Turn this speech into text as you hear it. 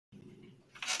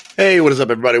Hey, what is up,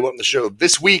 everybody? Welcome to the show.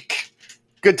 This week,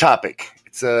 good topic.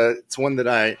 It's one that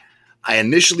I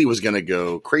initially was going to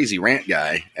go crazy rant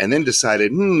guy, and then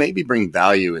decided maybe bring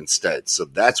value instead. So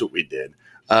that's what we did.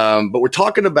 But we're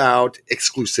talking about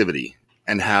exclusivity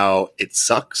and how it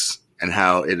sucks, and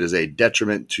how it is a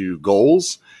detriment to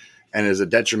goals, and is a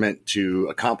detriment to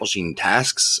accomplishing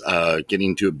tasks,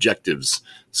 getting to objectives.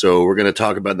 So we're going to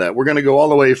talk about that. We're going to go all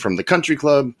the way from the country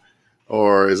club,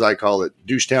 or as I call it,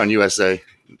 Douchetown, USA.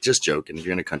 Just joking. If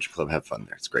you're in a country club, have fun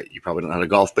there. It's great. You probably don't know how to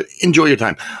golf, but enjoy your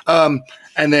time.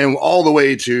 And then all the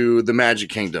way to the Magic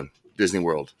Kingdom, Disney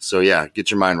World. So yeah,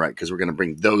 get your mind right, because we're going to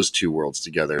bring those two worlds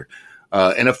together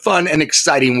in a fun and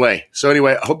exciting way. So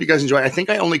anyway, I hope you guys enjoy. I think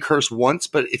I only curse once,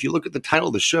 but if you look at the title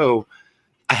of the show,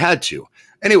 I had to.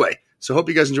 Anyway, so hope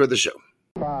you guys enjoyed the show.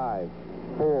 5,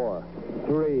 4,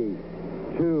 3,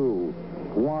 2,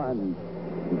 1,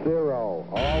 0.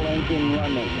 All engine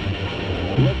running.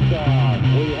 Liftoff.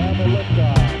 We have a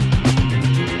liftoff.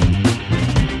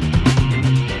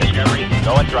 Discovery,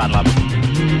 go and throttle up.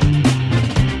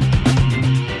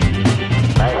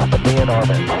 Nice to be in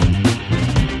orbit.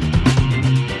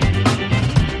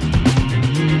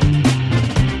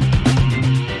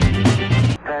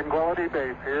 Tranquility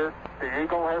Base here. The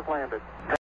Eagle has landed.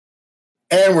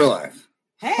 And we're live.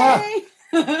 Hey.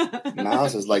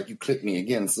 Miles is like, you clipped me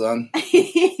again, son.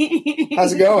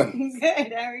 How's it going?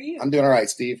 Good. How are you? I'm doing all right,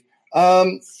 Steve.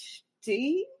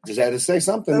 Steve? Just had to say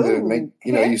something to make,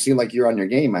 okay. You seem like you're on your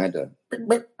game. I had to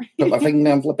put my finger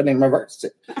down, flip it in reverse.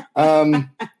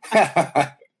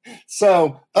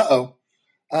 So,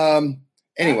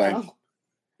 anyway. Uh-oh.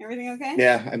 Everything okay?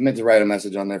 Yeah, I meant to write a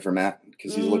message on there for Matt,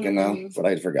 because he's looking now, but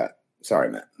I forgot.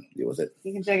 Sorry, Matt. Deal with it.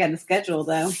 You can check out the schedule,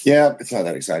 though. Yeah, it's not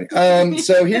that exciting.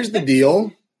 So here's the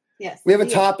deal. Yes. We have a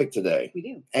topic today, We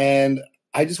do. and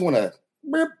I just want to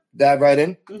dive right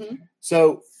in. Mm-hmm.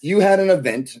 So you had an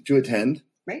event to attend.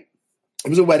 Right. It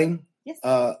was a wedding. Yes.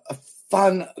 A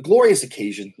fun, glorious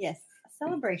occasion. Yes. A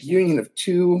celebration. Union of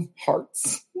two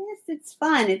hearts. Yes, it's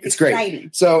fun. It's great. exciting.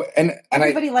 So, and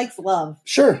Everybody likes love.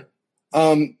 sure.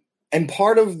 And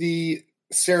part of the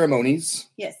ceremonies,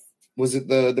 Yes. was it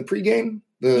the pregame,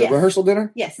 the Yes. rehearsal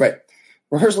dinner? Yes. Right.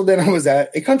 Rehearsal dinner was at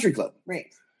a country club. Right.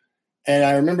 And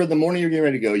I remember the morning you were getting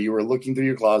ready to go, you were looking through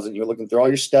your closet, you were looking through all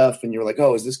your stuff, and you were like,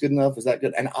 oh, is this good enough? Is that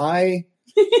good? And I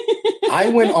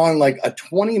went on like a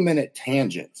 20-minute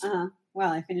tangent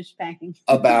Well, I finished packing.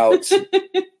 about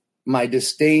my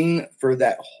disdain for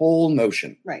that whole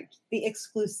notion Right. The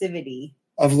exclusivity.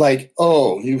 of like,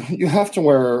 oh, you have to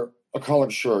wear a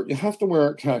collared shirt. You have to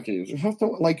wear khakis. You have to,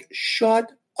 like,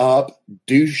 shut up,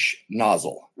 douche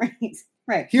nozzle. Right.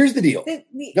 Right. Here's the deal. The-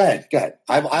 Go ahead.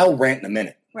 I'll rant in a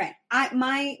minute. Right.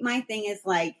 My thing is,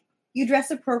 like, you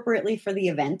dress appropriately for the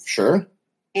event. Sure.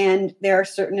 And there are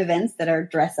certain events that are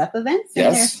dress up events. And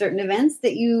there are Yes. certain events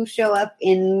that you show up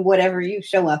in whatever you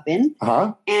show up in.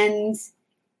 Uh-huh. And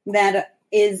that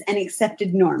is an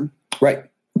accepted norm. Right.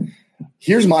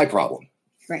 Here's my problem.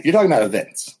 Right. You're talking about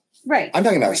events. Right. I'm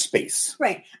talking about Right. space.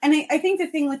 Right. And I think the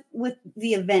thing with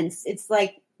the events, it's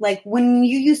like when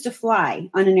you used to fly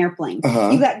on an airplane,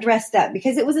 Uh-huh. you got dressed up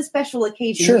because it was a special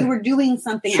occasion. Sure. You were doing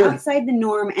something Sure. outside the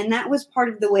norm, and that was part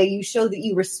of the way you showed that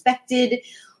you respected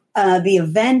the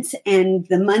event and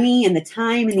the money and the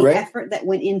time and the Right. effort that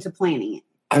went into planning it.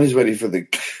 I'm just ready for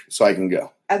so I can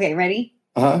go. Okay, ready?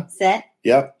 Uh-huh. Set?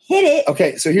 Yep. Hit it.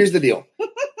 Okay, so here's the deal.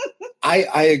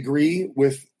 I agree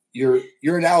with your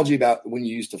analogy about when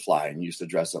you used to fly and you used to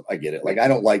dress up. I get it. Like, I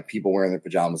don't like people wearing their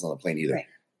pajamas on the plane either. Right.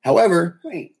 However,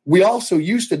 Right. we also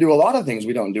used to do a lot of things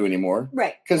we don't do anymore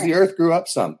Right. because the earth grew up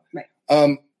some. Right.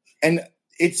 And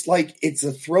it's like, it's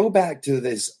a throwback to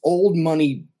this old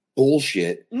money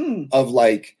bullshit of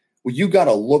like, well, you got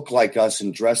to look like us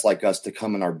and dress like us to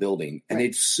come in our building. And Right.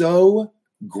 it's so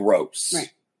gross.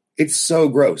 Right. It's so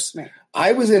gross. Right.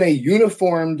 I was in a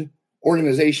uniformed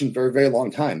organization for a very long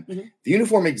time. Mhm. The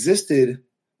uniform existed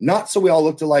not so we all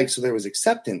looked alike, so there was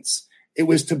acceptance. It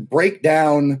was to break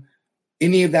down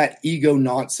any of that ego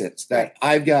nonsense that Right.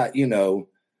 I've got,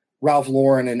 Ralph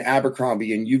Lauren and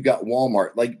Abercrombie and you've got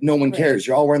Walmart. Like, no one Right. cares.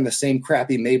 You're all wearing the same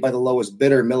crappy, made by the lowest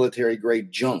bidder military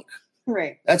grade junk.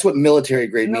 Right. That's what military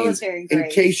grade Military means. In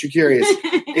grade. case you're curious,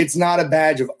 it's not a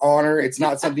badge of honor. It's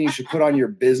not something you should put on your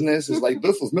business. It's like,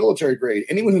 this was military grade.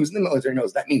 Anyone who's in the military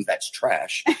knows that means that's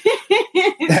trash.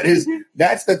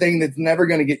 That's the thing that's never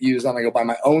going to get used on. I go buy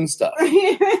my own stuff.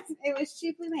 It was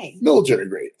cheaply made. Military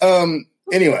grade.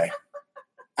 Anyway,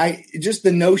 just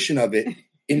the notion of it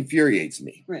infuriates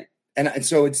me. Right. And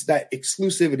so it's that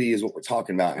exclusivity is what we're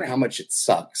talking about and Right. how much it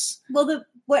sucks. Well,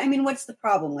 what's the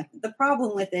problem with it? The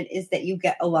problem with it is that you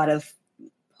get a lot of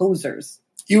posers.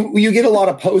 You get a lot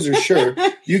of posers, sure.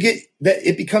 You get that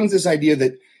it becomes this idea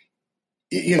that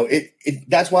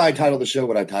that's why I titled the show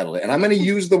what I titled it. And I'm going to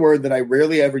use the word that I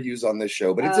rarely ever use on this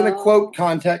show, but it's in a quote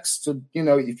context. So,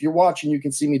 if you're watching, you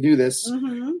can see me do this.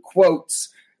 Quotes.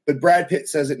 But Brad Pitt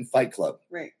says it in Fight Club.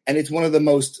 Right. And it's one of the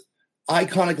most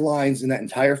iconic lines in that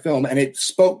entire film. And it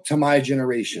spoke to my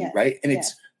generation, right? And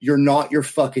it's, you're not your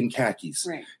fucking khakis.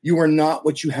 Right. You are not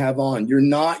what you have on. You're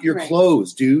not your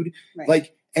clothes, dude. Right.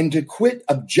 And to quit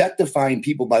objectifying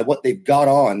people by what they've got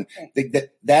on,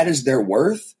 that is their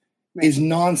worth, is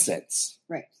nonsense.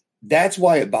 Right. That's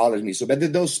why it bothers me so bad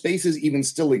that those spaces even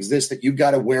still exist, that you've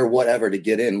got to wear whatever to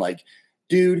get in. Like,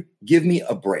 dude, give me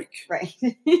a break. Right.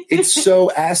 It's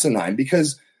so asinine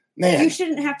because, man. You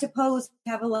shouldn't have to pose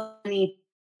to have a lot of money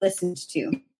listened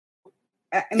to.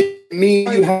 I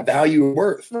mean, you have value and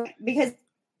worth. Because,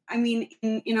 I mean,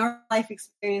 in our life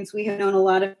experience, we have known a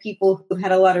lot of people who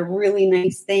had a lot of really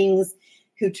nice things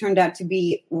who turned out to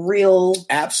be real.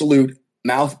 Absolute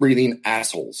mouth-breathing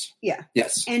assholes. Yeah.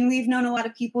 Yes. And we've known a lot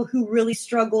of people who really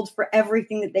struggled for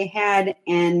everything that they had,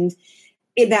 and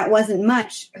that wasn't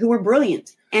much, who were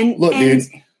brilliant. And look, dude,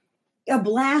 a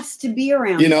blast to be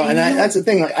around. And that's the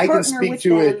thing. Like, I can speak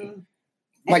to it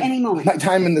at any moment. My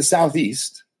time in the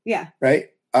Southeast. Yeah. Right?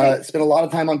 Spent a lot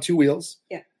of time on two wheels.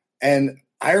 Yeah. And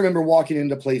I remember walking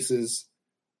into places,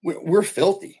 we're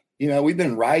filthy. We've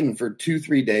been riding for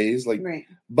 2-3 days, like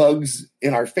bugs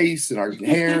in our face and our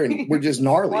hair, and we're just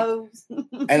gnarly.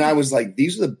 And I was like,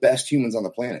 these are the best humans on the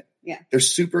planet. Yeah. They're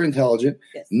super intelligent.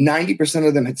 Yes. 90%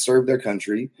 of them had served their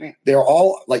country. Right. They're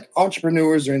all like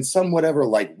entrepreneurs or in some whatever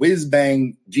like whiz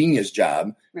bang genius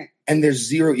job. Right. And there's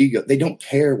zero ego. They don't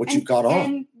care what you've got on.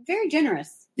 And very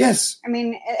generous. Yes. I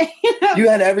mean, you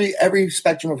had every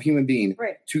spectrum of human being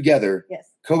together,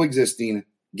 coexisting,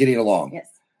 getting along. Yes.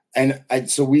 And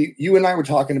you and I were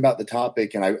talking about the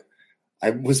topic, and I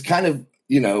was kind of,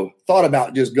 thought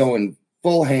about just going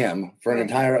full ham for an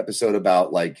entire episode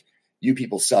about like, you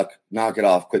people suck, knock it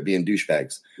off, quit being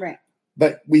douchebags. Right.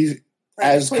 But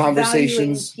as quit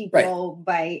conversations, people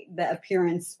by the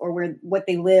appearance or what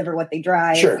they live or what they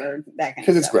drive or that kind of stuff.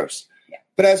 Because it's gross. Yeah.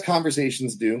 But as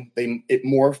conversations do, it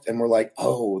morphed, and we're like,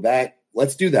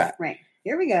 let's do that. Right.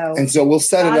 Here we go. And so we'll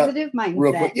set Positive it up mindset.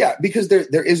 real quick. Yeah, because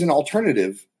there is an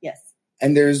alternative. Yes.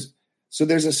 And there's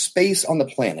a space on the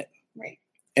planet. Right.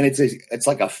 And it's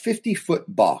like a 50-foot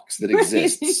box that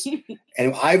exists.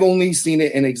 And I've only seen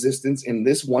it in existence in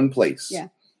this one place. Yeah.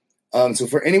 So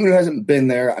for anyone who hasn't been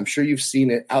there, I'm sure you've seen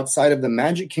it outside of the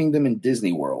Magic Kingdom in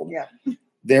Disney World. Yeah.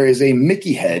 There is a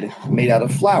Mickey head made out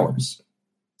of flowers.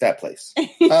 That place.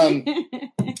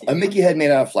 A Mickey head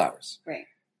made out of flowers. Right.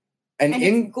 And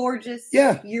it's gorgeous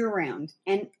year round.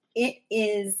 And it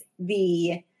is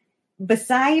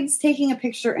besides taking a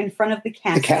picture in front of the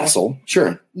castle. The castle,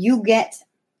 sure. You get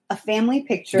a family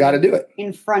picture. Got to do it.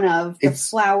 In front of the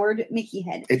flowered Mickey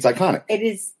head. It's iconic. It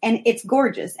is, and it's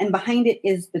gorgeous. And behind it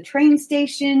is the train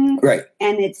station. Right.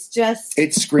 And it's just.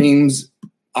 It screams,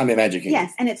 I'm in Magic Kingdom.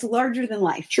 Yes, and it's larger than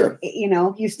life. Sure.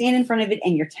 You stand in front of it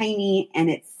and you're tiny, and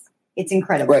it's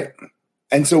incredible. Right.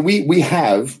 And so we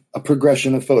have a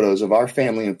progression of photos of our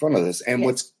family in front of this. And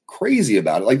what's crazy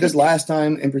about it, like this last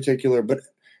time in particular, but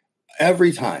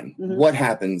every time, what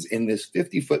happens in this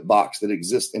 50-foot box that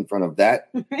exists in front of that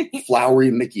flowery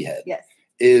Mickey head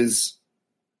is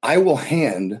I will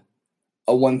hand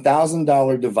a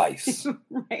 $1,000 device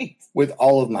with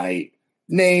all of my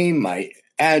name, my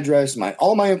address,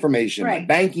 all my information, my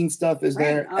banking stuff is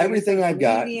there, everything I've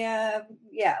got. Media,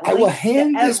 I will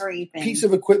hand this piece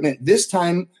of equipment this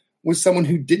time with someone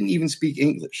who didn't even speak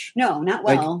English. No, not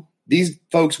well. Like, these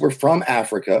folks were from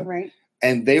Africa,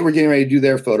 and they were getting ready to do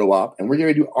their photo op, and we're getting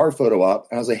ready to do our photo op.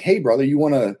 And I was like, "Hey, brother, you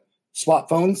want to swap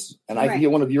phones, and I can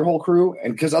get one of your whole crew?"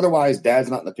 And because otherwise, Dad's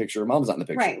not in the picture, Mom's not in the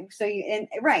picture, right? So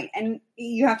and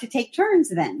you have to take turns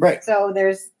then, right? So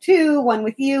there's two, one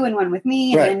with you and one with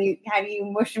me, and then how do you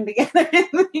mush them together?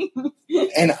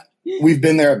 And we've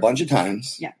been there a bunch of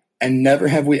times, and never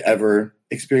have we ever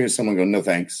experienced someone go, "No,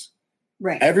 thanks."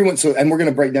 Right. Everyone. So, and we're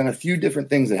going to break down a few different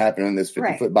things that happen in this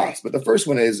 50-foot box. But the first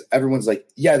one is everyone's like,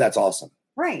 "Yeah, that's awesome."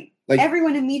 Right. Like,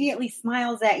 everyone immediately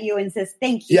smiles at you and says,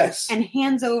 "Thank you." Yes. And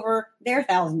hands over their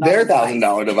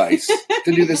 $1,000 device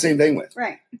to do the same thing with.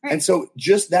 Right. And so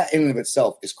just that in and of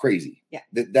itself is crazy. Yeah.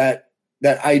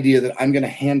 That idea that I'm going to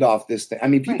hand off this thing. I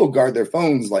mean, people guard their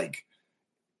phones like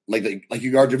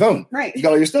you guard your phone. Right. You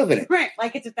got all your stuff in it. Right.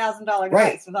 Like it's $1,000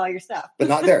 device with all your stuff. But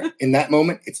not there. In that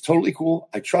moment, it's totally cool.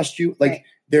 I trust you. Like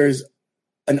there's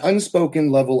an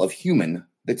unspoken level of human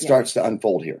that starts to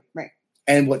unfold here. Right.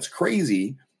 And what's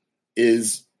crazy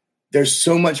is there's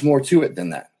so much more to it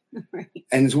than that. Right.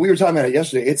 And so we were talking about it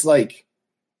yesterday. It's like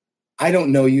I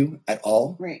don't know you at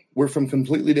all. Right. We're from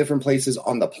completely different places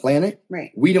on the planet.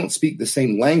 Right. We don't speak the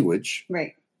same language.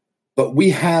 Right. But we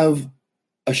have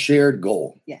a shared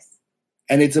goal. Yes.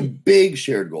 And it's a big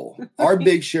shared goal. Our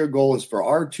big shared goal is for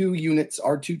our 2 units,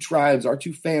 our 2 tribes, our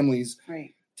 2 families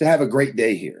Right. to have a great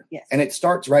day here. Yes. And it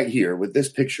starts right here with this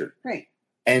picture. Right.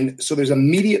 And so there's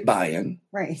immediate buy-in.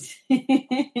 Right.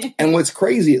 And what's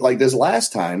crazy, like this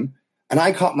last time, and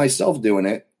I caught myself doing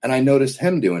it, and I noticed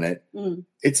him doing it. Mm.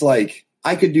 It's like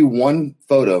I could do one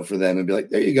photo for them and be like,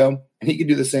 there you go. And he could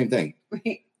do the same thing.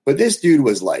 Right. But this dude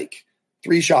was like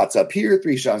 3 shots up here,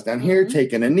 3 shots down here,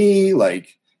 taking a knee.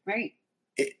 Like, Right.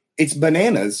 it's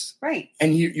bananas. Right.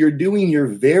 And you're doing your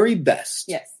very best.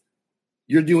 Yes.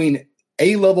 You're doing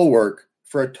A-level work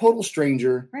for a total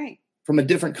stranger Right. from a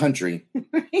different country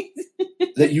Right.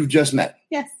 that you've just met.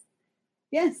 Yes.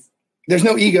 Yes. There's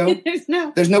no ego. There's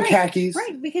no There's no right, khakis.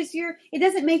 Right, because it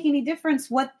doesn't make any difference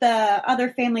what the other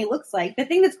family looks like. The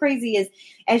thing that's crazy is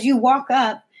as you walk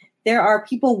up, there are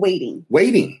people waiting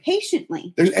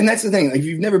patiently. And that's the thing. Like, if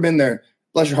you've never been there,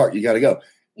 bless your heart, you got to go.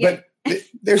 Yeah. But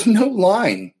there's no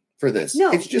line for this.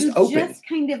 No, it's just you open. just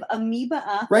kind of amoeba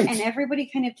up, Right. and everybody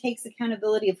kind of takes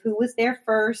accountability of who was there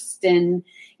first, and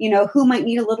who might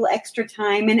need a little extra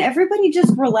time, and everybody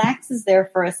just relaxes there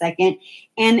for a second.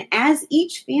 And as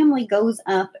each family goes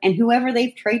up, and whoever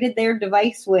they've traded their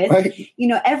device with, Right.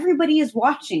 Everybody is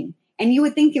watching, and you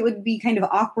would think it would be kind of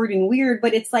awkward and weird,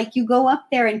 but it's like you go up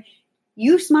there and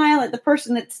you smile at the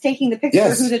person that's taking the picture,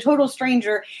 Yes. who's a total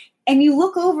stranger. And you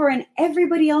look over and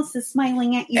everybody else is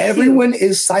smiling at you. Everyone too.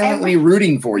 is silently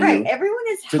rooting for you. Right. Everyone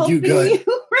is to do helping good.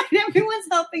 you. Right. Everyone's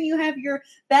helping you have your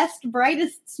best,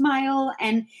 brightest smile,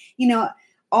 and,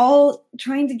 all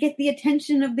trying to get the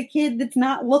attention of the kid that's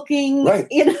not looking. Right.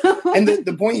 And And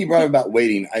the point you brought up about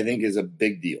waiting, I think, is a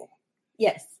big deal.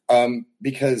 yes.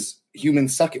 Because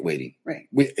humans suck at waiting. Right.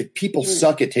 If people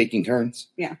suck at taking turns.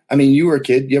 Yeah. I mean, you were a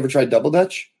kid. You ever tried double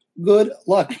dutch? Good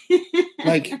luck.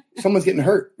 Like, someone's getting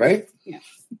hurt, right? Yeah.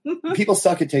 People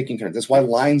suck at taking turns. That's why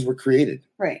lines were created.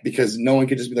 Right. Because no one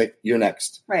could just be like, you're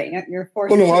next. Right. You're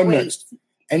forced Oh, no, to I'm wait next.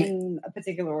 And in a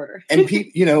particular order. and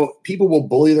people will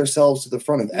bully themselves to the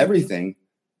front of Mhm. everything,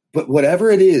 but whatever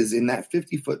it is in that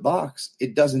 50-foot box,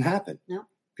 it doesn't happen. No.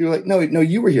 People are like, no,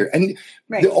 you were here. And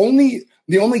Right. the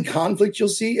only conflict you'll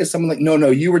see is someone like, no,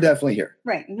 you were definitely here.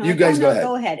 Right. No, You guys go ahead.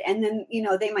 Go ahead. And then,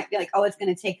 they might be like, oh, it's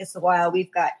going to take us a while.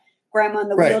 We've got grandma in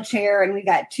the Right. wheelchair and we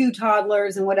got 2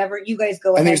 toddlers and whatever. You guys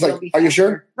go And ahead. he's like, You'll be are you faster."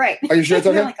 sure? Right. Are you sure it's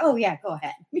And they're okay? like, oh, yeah, go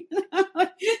ahead.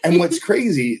 And what's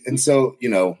crazy, and so,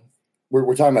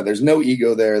 we're talking about there's no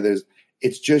ego there.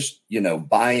 It's just,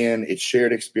 buy-in, it's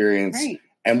shared experience. Right.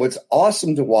 And what's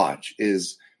awesome to watch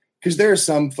is because there are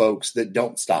some folks that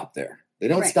don't stop there. They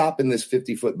don't Right. stop in this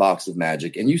 50-foot box of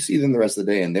magic, and you see them the rest of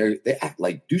the day, and they act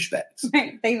like douchebags.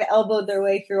 Right. They've elbowed their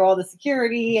way through all the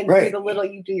security and Right. through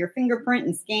you do your fingerprint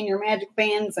and scan your magic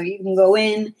band so you can go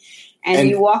in and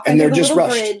you walk and under they're the just little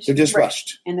rushed. bridge. They're just Right.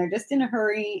 rushed. And they're just in a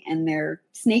hurry and they're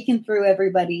snaking through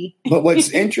everybody. But what's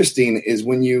interesting is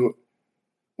when you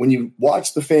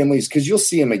watch the families, because you'll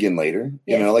see them again later.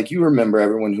 Yes. Like you remember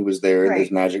everyone who was there in Right.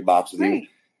 this magic box with you, Right.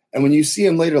 and when you see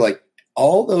them later, like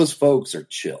all those folks are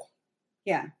chill.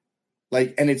 Yeah.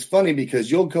 Like, and it's funny because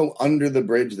you'll go under the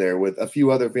bridge there with a few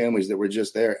other families that were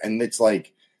just there, and it's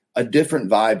like a different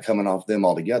vibe coming off them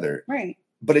altogether. Right.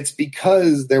 But it's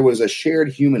because there was a shared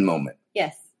human moment.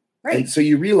 Yes. Right. And so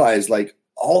you realize, like,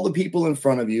 all the people in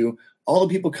front of you, all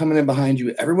the people coming in behind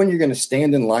you, everyone you're going to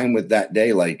stand in line with that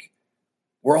day, like,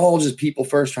 we're all just people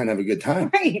first trying to have a good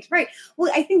time. Right, right.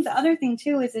 Well, I think the other thing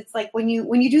too is it's like when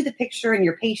you do the picture and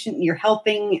you're patient and you're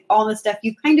helping all this stuff,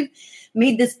 you kind of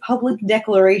made this public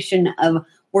declaration of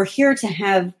we're here to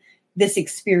have this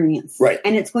experience, Right.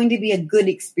 And it's going to be a good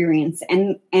experience,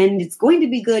 and it's going to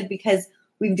be good because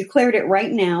we've declared it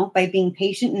right now by being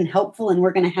patient and helpful, and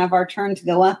we're going to have our turn to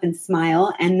go up and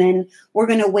smile, and then we're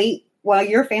going to wait while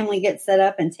your family gets set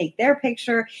up and take their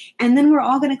picture, and then we're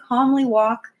all going to calmly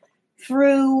walk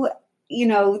through,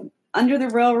 under the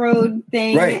railroad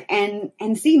thing, Right.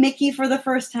 and see Mickey for the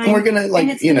first time. And we're gonna, like,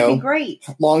 and it's gonna be great.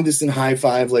 long distance high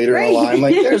five later in Right. the line.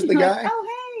 Like, there's the guy. Oh,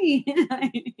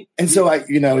 hey. And so as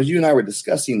you and I were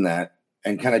discussing that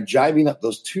and kind of jiving up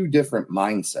those two different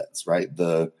mindsets, right?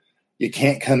 You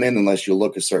can't come in unless you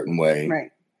look a certain way.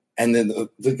 Right. And then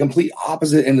the complete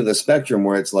opposite end of the spectrum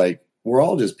where it's like, we're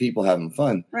all just people having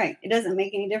fun. Right. It doesn't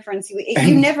make any difference.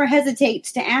 You never hesitate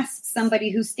to ask somebody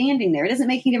who's standing there. It doesn't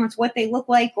make any difference what they look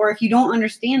like, or if you don't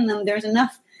understand them, there's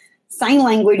enough sign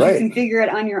language Right. you can figure it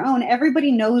on your own.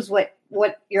 Everybody knows what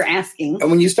you're asking.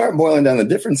 And when you start boiling down the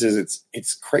differences,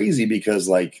 it's crazy because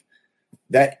like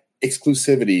that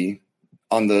exclusivity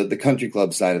on the country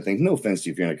club side of things, no offense to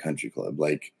you if you're in a country club,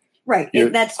 like right.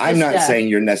 that's I'm not saying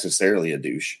you're necessarily a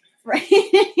douche. Right.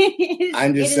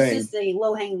 I'm just saying it's just a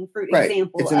low hanging fruit right.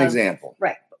 example. It's an example.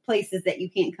 Right. Places that you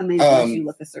can't come in unless you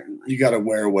look a certain way. You got to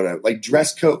wear whatever. Like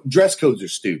dress codes are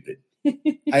stupid.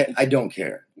 I don't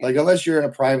care. Yeah. Like unless you're in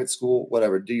a private school,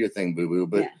 whatever, do your thing, boo boo.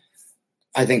 But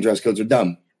I think dress codes are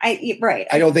dumb. I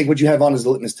don't think what you have on is a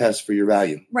litmus test for your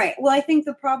value. Right. Well, I think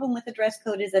the problem with the dress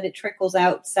code is that it trickles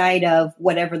outside of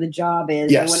whatever the job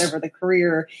is or whatever the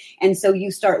career. And so you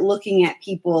start looking at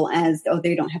people as, oh,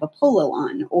 they don't have a polo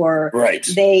on, or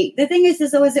the thing is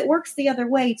it works the other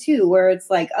way too, where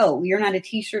it's like, oh, you're not a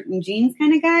t-shirt and jeans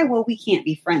kind of guy. Well, we can't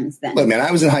be friends then. Look, man,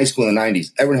 I was in high school in the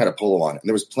 90s. Everyone had a polo on and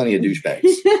there was plenty of douchebags.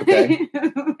 Okay.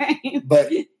 Right.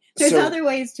 But there's other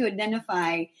ways to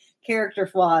identify character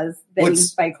flaws than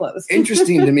by clothes.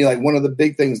 Interesting to me, like one of the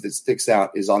big things that sticks out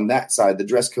is on that side, the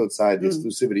dress code side, the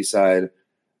exclusivity side,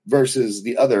 versus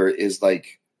the other is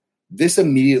like this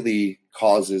immediately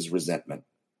causes resentment.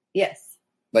 Yes.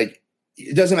 Like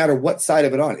it doesn't matter what side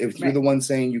of it on. If you're the one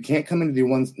saying you can't come into the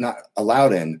ones not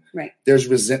allowed in, there's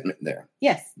resentment there.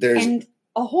 Yes. And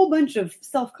a whole bunch of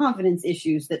self-confidence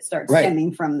issues that start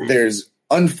stemming from that. There's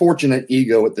unfortunate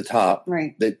ego at the top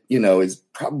that, is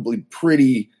probably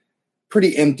pretty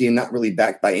empty and not really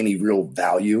backed by any real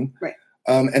value. Right.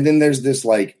 And then there's this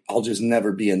like, I'll just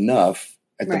never be enough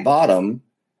at the bottom,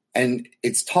 and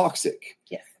it's toxic.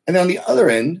 Yes. And then on the other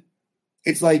end,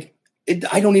 it's like,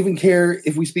 I don't even care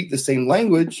if we speak the same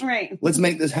language. Right. Let's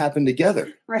make this happen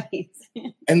together. Right.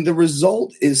 And the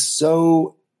result is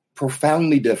so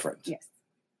profoundly different. Yes.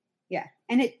 Yeah.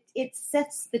 And it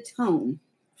sets the tone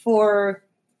for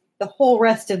the whole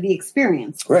rest of the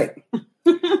experience. Right.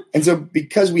 And so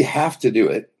because we have to do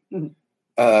it,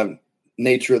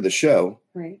 nature of the show,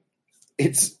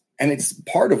 it's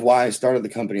part of why I started the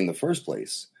company in the first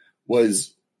place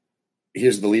was,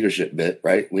 here's the leadership bit,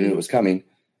 right? We knew it was coming.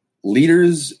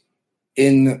 Leaders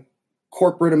in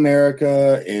corporate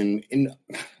America, in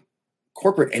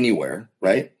corporate anywhere,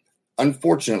 right?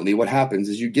 Unfortunately, what happens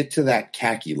is you get to that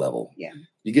khaki level. Yeah.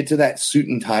 You get to that suit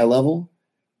and tie level,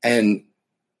 and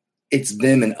it's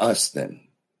them and us then.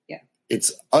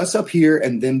 It's us up here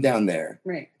and them down there.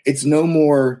 Right. It's no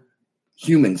more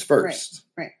humans first.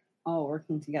 Right. All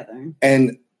working together.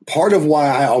 And part of why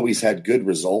I always had good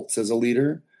results as a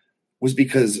leader was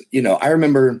because, I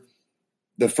remember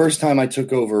the first time I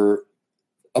took over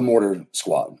a mortar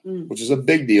squad, which is a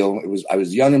big deal. I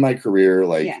was young in my career.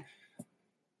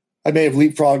 I may have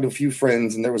leapfrogged a few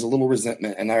friends and there was a little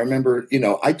resentment. And I remember,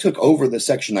 I took over the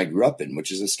section I grew up in,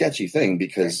 which is a sketchy thing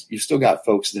because you've still got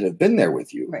folks that have been there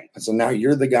with you. Right. And so now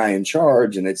you're the guy in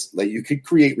charge, and it's like you could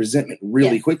create resentment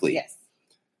really quickly. Yes.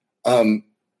 And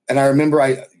I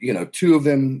remember two of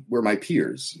them were my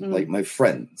peers, like my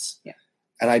friends. Yeah.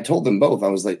 And I told them both, I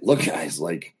was like, look, guys,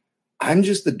 like, I'm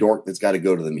just the dork that's got to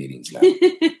go to the meetings now.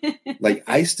 Like,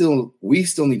 we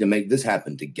still need to make this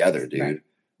happen together, dude. Right.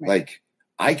 Like,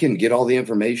 I can get all the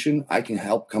information. I can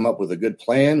help come up with a good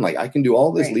plan. Like I can do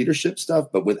all this leadership stuff,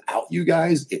 but without you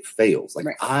guys, it fails. Like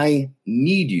I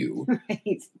need you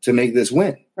to make this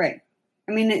win. Right.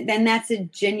 I mean, then that's a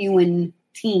genuine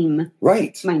team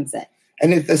mindset.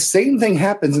 And if the same thing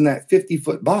happens in that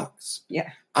 50-foot box,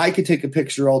 I could take a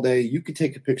picture all day. You could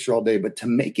take a picture all day, but to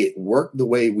make it work the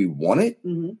way we want it,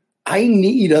 I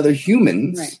need other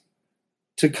humans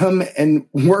to come and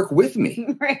work with me.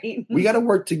 Right. We got to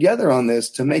work together on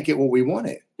this to make it what we want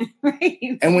it.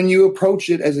 Right. And when you approach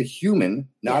it as a human,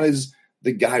 not as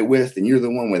the guy with and you're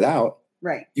the one without,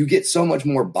 you get so much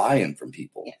more buy-in from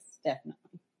people. Yes,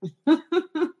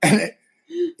 definitely.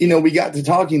 And we got to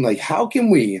talking like, how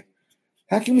can we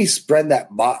spread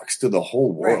that box to the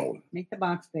whole world? Right. Make the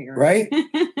box bigger. Right?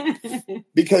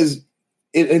 Because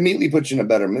it immediately puts you in a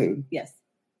better mood. Yes.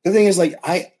 The thing is, like,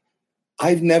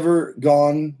 I've never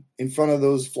gone in front of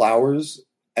those flowers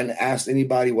and asked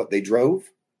anybody what they drove,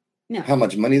 how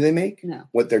much money they make,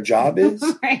 what their job is.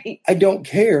 I don't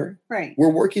care. Right. We're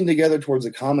working together towards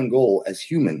a common goal as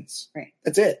humans. Right.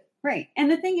 That's it. Right. And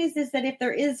the thing is that if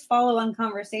there is follow-on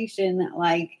conversation,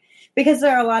 because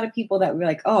there are a lot of people that were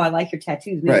like, oh, I like your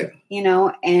tattoos, man.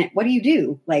 Right. And what do you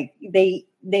do? Like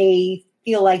they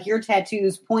feel like your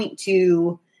tattoos point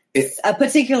to a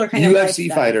particular kind of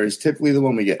UFC fighter is typically the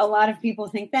one we get. A lot of people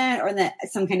think that, or that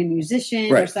some kind of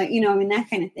musician or something, that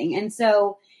kind of thing. And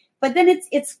so, but then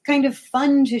it's kind of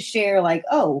fun to share like,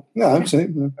 oh. No, I'm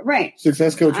saying. Right.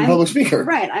 Success coach and public speaker.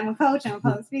 Right. I'm a coach. I'm a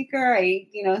public speaker. I,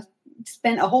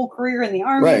 spent a whole career in the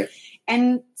Army. Right.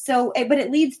 And so, but it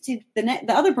leads to the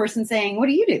other person saying, what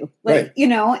do you do?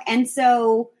 And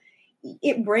so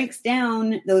it breaks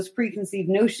down those preconceived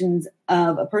notions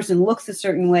of a person looks a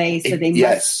certain way, so they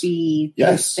Yes. must be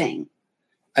Yes. this thing.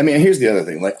 I mean, here's the other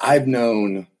thing. Like, I've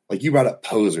known, like you brought up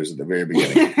posers at the very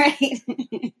beginning.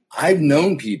 Right. I've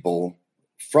known people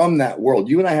from that world.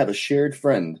 You and I have a shared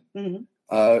friend Mhm.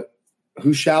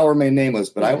 who shall remain nameless,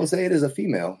 but I will say it is a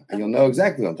female, and you'll know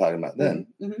exactly what I'm talking about then,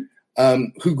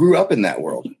 Mhm. who grew up in that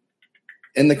world,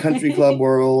 in the country club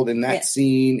world, in that Yes.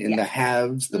 scene, in Yes. the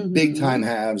haves, the Mhm. big time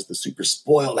haves, the super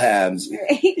spoiled haves.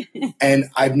 Right. And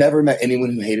I've never met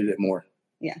anyone who hated it more.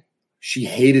 Yeah. She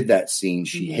hated that scene.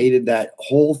 She Mhm. hated that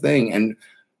whole thing and,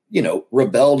 you know,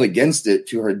 rebelled against it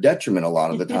to her detriment a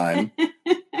lot of the time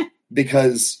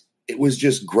because it was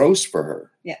just gross for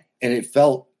her. Yeah. And it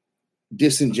felt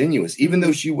disingenuous, even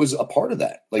though she was a part of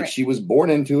that. Like, Right. she was born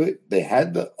into it. They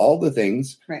had all the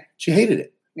things. Right. She hated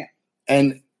it. Yeah.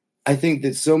 And I think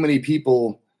that so many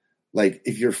people, like,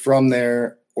 if you're from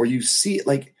there or you see it,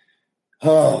 like,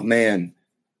 oh man,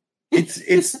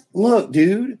 it's look,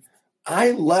 dude,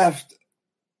 I left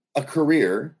a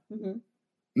career Mhm.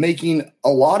 making a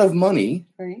lot of money,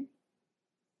 Right.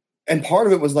 and part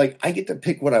of it was like, I get to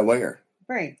pick what I wear.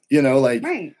 Right. You know, like,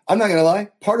 Right. I'm not gonna lie,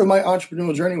 part of my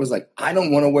entrepreneurial journey was like, I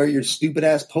don't want to wear your stupid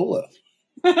ass polo.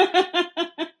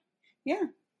 Yeah.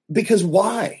 Because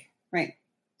why? Right.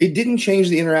 It didn't change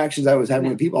the interactions I was having No.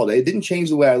 with people all day. It didn't change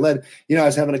the way I led. You know, I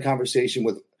was having a conversation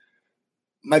with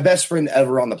my best friend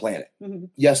ever on the planet Mhm.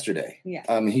 yesterday.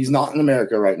 Yeah. He's not in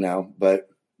America right now, but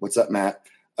what's up, Matt?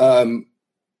 And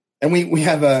we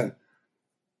have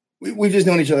we've just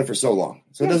known each other for so long.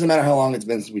 So it Yeah. doesn't matter how long it's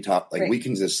been since we talked. Like, Right. we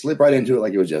can just slip right into it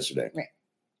like it was yesterday. Right.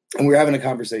 And we were having a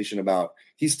conversation about,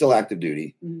 he's still active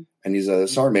duty Mhm. and he's a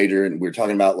sergeant major. And we were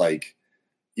talking about, like,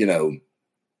 you know,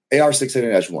 AR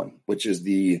 670-1, which is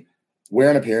the wear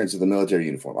and appearance of the military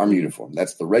uniform, army uniform.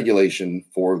 That's the regulation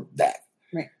for that.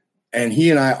 Right. And he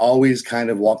and I always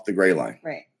kind of walked the gray line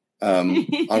Right.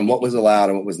 on what was allowed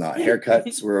and what was not.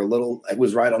 Haircuts were it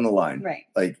was right on the line. Right.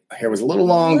 Like, hair was a little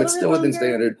long, but Little bit still within longer.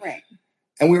 standard. Right.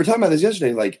 And we were talking about this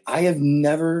yesterday. Like, I have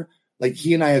never, like,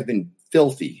 he and I have been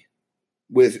filthy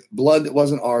with blood that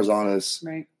wasn't ours on us,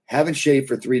 Right. haven't shaved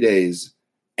for 3 days,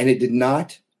 and it did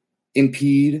not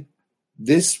impede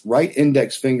this right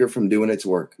index finger from doing its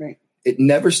work. Right. It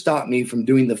never stopped me from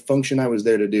doing the function I was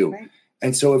there to do. Right.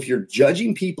 And so if you're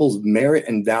judging people's merit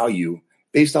and value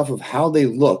based off of how they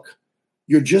look,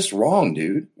 you're just wrong,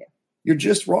 dude. Yeah. You're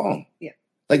just wrong. Yeah.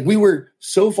 Like, we were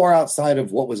so far outside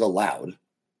of what was allowed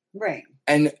Right.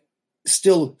 and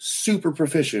still super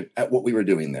proficient at what we were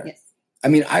doing there. Yes. I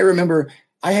mean, I remember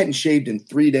I hadn't shaved in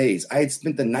 3 days. I had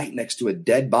spent the night next to a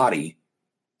dead body.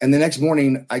 And the next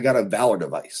morning I got a Valor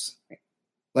device. Right.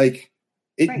 Like,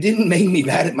 it Right. didn't make me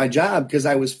bad at my job because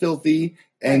I was filthy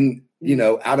and, you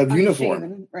know, out of uniform.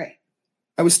 Unshaven. Right.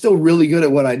 I was still really good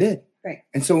at what I did. Right.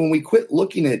 And so when we quit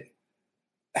looking at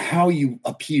how you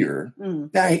appear,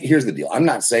 Mm. now here's the deal. I'm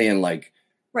not saying like,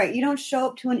 Right. You don't show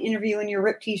up to an interview in your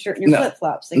ripped t-shirt and your No.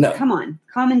 flip-flops. Like, No. come on.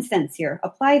 Common sense here.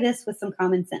 Apply this with some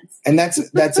common sense. and that's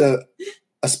a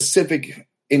specific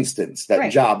instance, that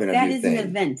Right. job interview That is thing. an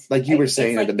event. Like you were It's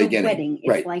saying like at the beginning. wedding. It's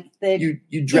Right. like the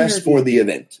You dress interview. for the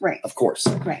event. Right. Of course.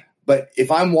 Right. But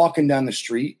if I'm walking down the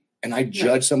street and I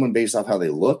judge someone based off how they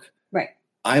look, Right.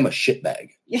 I'm a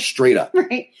shitbag. Yeah. Straight up.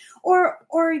 Right. Or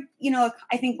you know,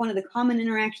 I think one of the common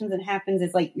interactions that happens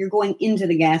is like you're going into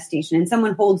the gas station and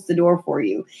someone holds the door for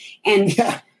you. And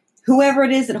Yeah. whoever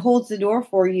it is that holds the door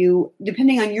for you,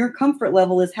 depending on your comfort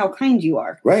level, is how kind you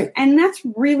are. Right. And that's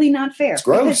really not fair. It's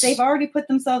gross. Because they've already put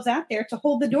themselves out there to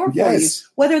hold the door for you. Yes.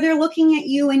 Whether they're looking at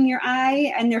you in your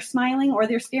eye and they're smiling or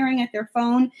they're staring at their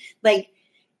phone, like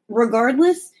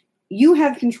regardless, you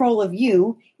have control of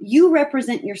you. You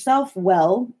represent yourself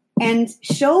well and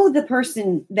show the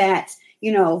person that,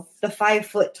 you know, the 5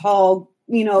 foot tall,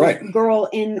 you know, Right. girl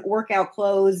in workout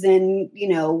clothes and, you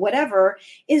know, whatever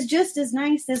is just as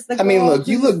nice as the girl. I mean, look,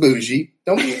 you who- look bougie.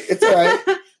 Don't be, it's all right.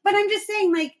 But I'm just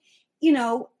saying, like, you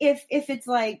know, if it's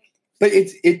like, But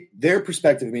their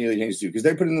perspective immediately changes too, because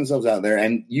they're putting themselves out there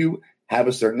and you have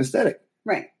a certain aesthetic.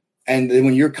 right, And then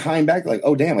when you're kind back, like,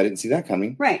 oh, damn, I didn't see that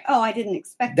coming. right. Oh, I didn't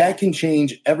expect That can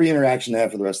change every interaction I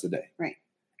have for the rest of the day. Right.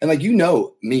 And like, you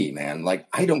know me, man, like,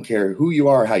 I don't care who you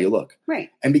are or how you look. Right.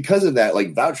 And because of that,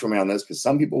 like, vouch for me on this, because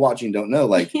some people watching don't know,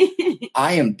 like,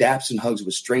 I am daps and hugs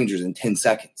with strangers in 10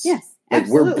 seconds. Yes. Like,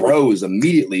 Absolutely. we're bros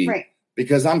immediately Right.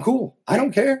 because I'm cool. I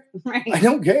don't care. Right. I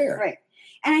don't care. Right.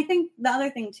 And I think the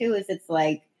other thing too is it's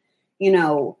like, you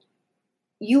know,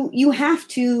 you have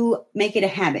to make it a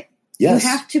habit. Yes. You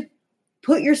have to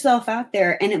put yourself out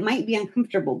there, and it might be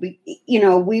uncomfortable.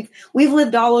 We've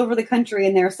lived all over the country,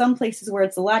 and there are some places where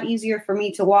it's a lot easier for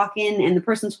me to walk in and the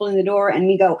person's holding the door and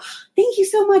we go, "Thank you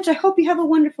so much. I hope you have a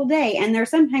wonderful day." And there are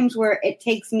some times where it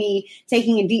takes me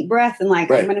taking a deep breath and like,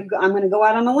 Right. I'm going to go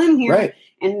out on a limb here. Right.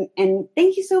 And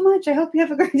thank you so much. I hope you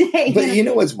have a great day. But you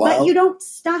know what's wild? But you don't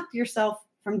stop yourself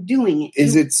from doing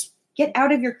it. Get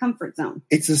out of your comfort zone.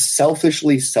 It's a selfless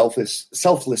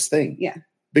thing. Yeah.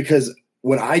 Because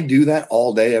when I do that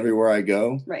all day, everywhere I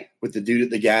go, Right. with the dude at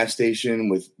the gas station,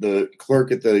 with the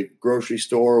clerk at the grocery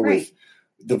store, Right. with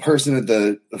the person at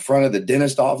the front of the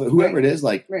dentist office, whoever Right. it is,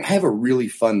 like, Right. I have a really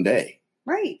fun day.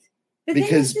 Right. The thing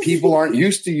Because is, people aren't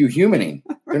used to you humaning.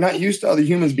 They're not Right. used to other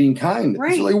humans being kind.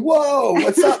 Right. It's like, whoa,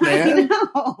 what's up, I man?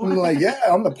 know. I'm like, yeah,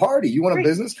 I'm the party. You want a Right.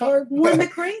 business card? Well, the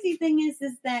crazy thing is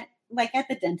that like at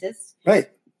the dentist, Right.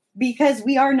 because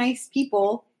we are nice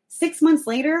people, 6 months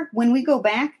later, when we go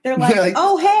back, they're like, They're like,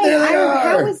 "Oh, hey, there they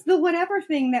how are." was the whatever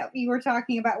thing that you were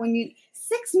talking about when you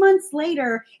 6 months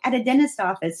later at a dentist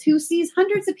office who sees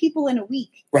hundreds of people in a week?"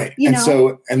 Right. You And know?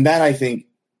 so, and that I think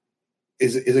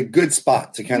is a good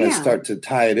spot to kind of Yeah. start to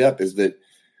tie it up, is that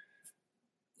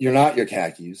you're not your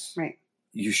khakis. Right.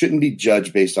 You shouldn't be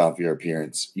judged based off your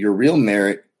appearance. Your real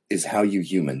merit is how you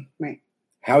human. Right.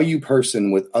 How you person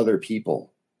with other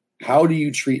people. How do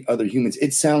you treat other humans?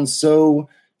 It sounds so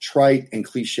trite and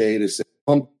cliche to say,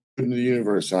 "I'm in the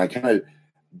universe." And I kind of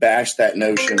bashed that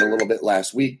notion a little bit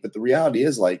last week. But the reality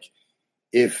is, like,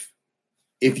 if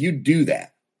you do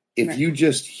that, if Right. you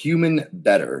just human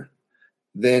better,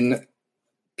 then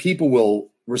people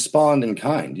will respond in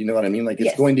kind. You know what I mean? Like,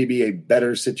 it's Yes. going to be a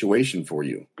better situation for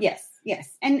you. Yes,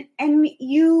 yes. And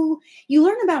you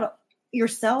learn about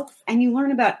yourself and you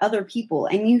learn about other people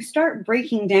and you start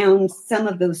breaking down some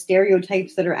of those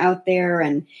stereotypes that are out there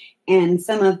and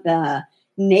some of the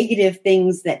negative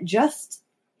things that just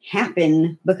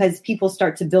happen because people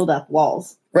start to build up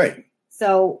walls. Right.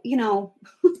 So, be a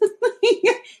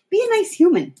nice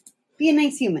human. Be a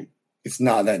nice human. It's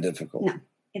not that difficult. No.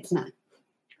 It's not.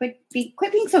 Quit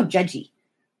being so judgy.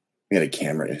 We had a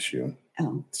camera issue.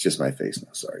 Oh. It's just my face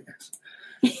now. Sorry, guys.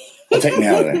 I'll take me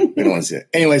out of it. We don't want to see it.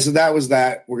 Anyway, so that was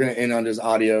that. We're going to end on just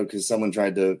audio because someone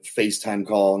tried to FaceTime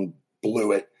call and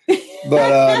blew it.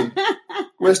 But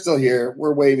we're still here.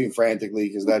 We're waving frantically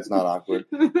because that's not awkward.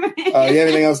 You have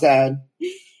anything else to add?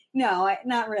 No,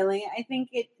 not really. I think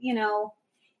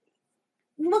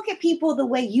look at people the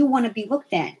way you want to be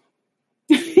looked at.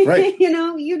 Right.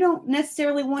 You don't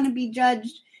necessarily want to be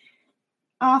judged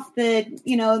off the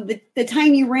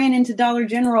time you ran into Dollar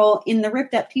General in the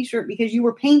ripped up t-shirt because you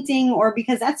were painting or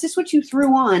because that's just what you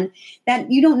threw on.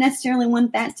 That you don't necessarily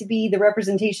want that to be the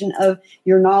representation of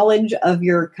your knowledge, of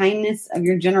your kindness, of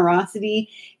your generosity.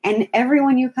 And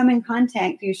everyone you come in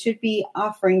contact, you should be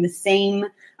offering the same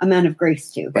amount of grace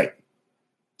to. Right.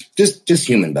 Just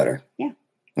human better. Yeah.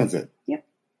 That's it. Yep.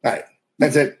 All right.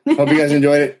 That's it. Hope you guys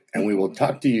enjoyed it. And we will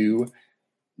talk to you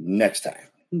next time.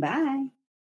 Bye.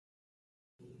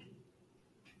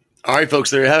 All right, folks,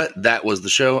 there you have it. That was the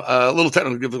show. A little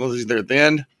technical difficulties there at the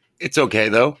end. It's okay,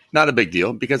 though. Not a big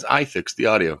deal because I fixed the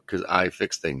audio because I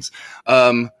fix things.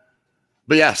 But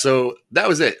yeah, so that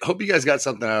was it. Hope you guys got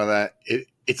something out of that.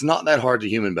 It's not that hard to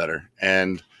human better.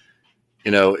 And,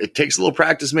 it takes a little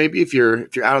practice maybe if you're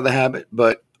out of the habit,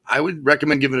 but I would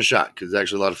recommend giving it a shot because it's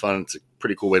actually a lot of fun. It's a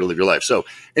pretty cool way to live your life. So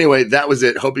anyway, that was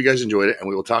it. Hope you guys enjoyed it, and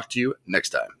we will talk to you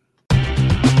next time.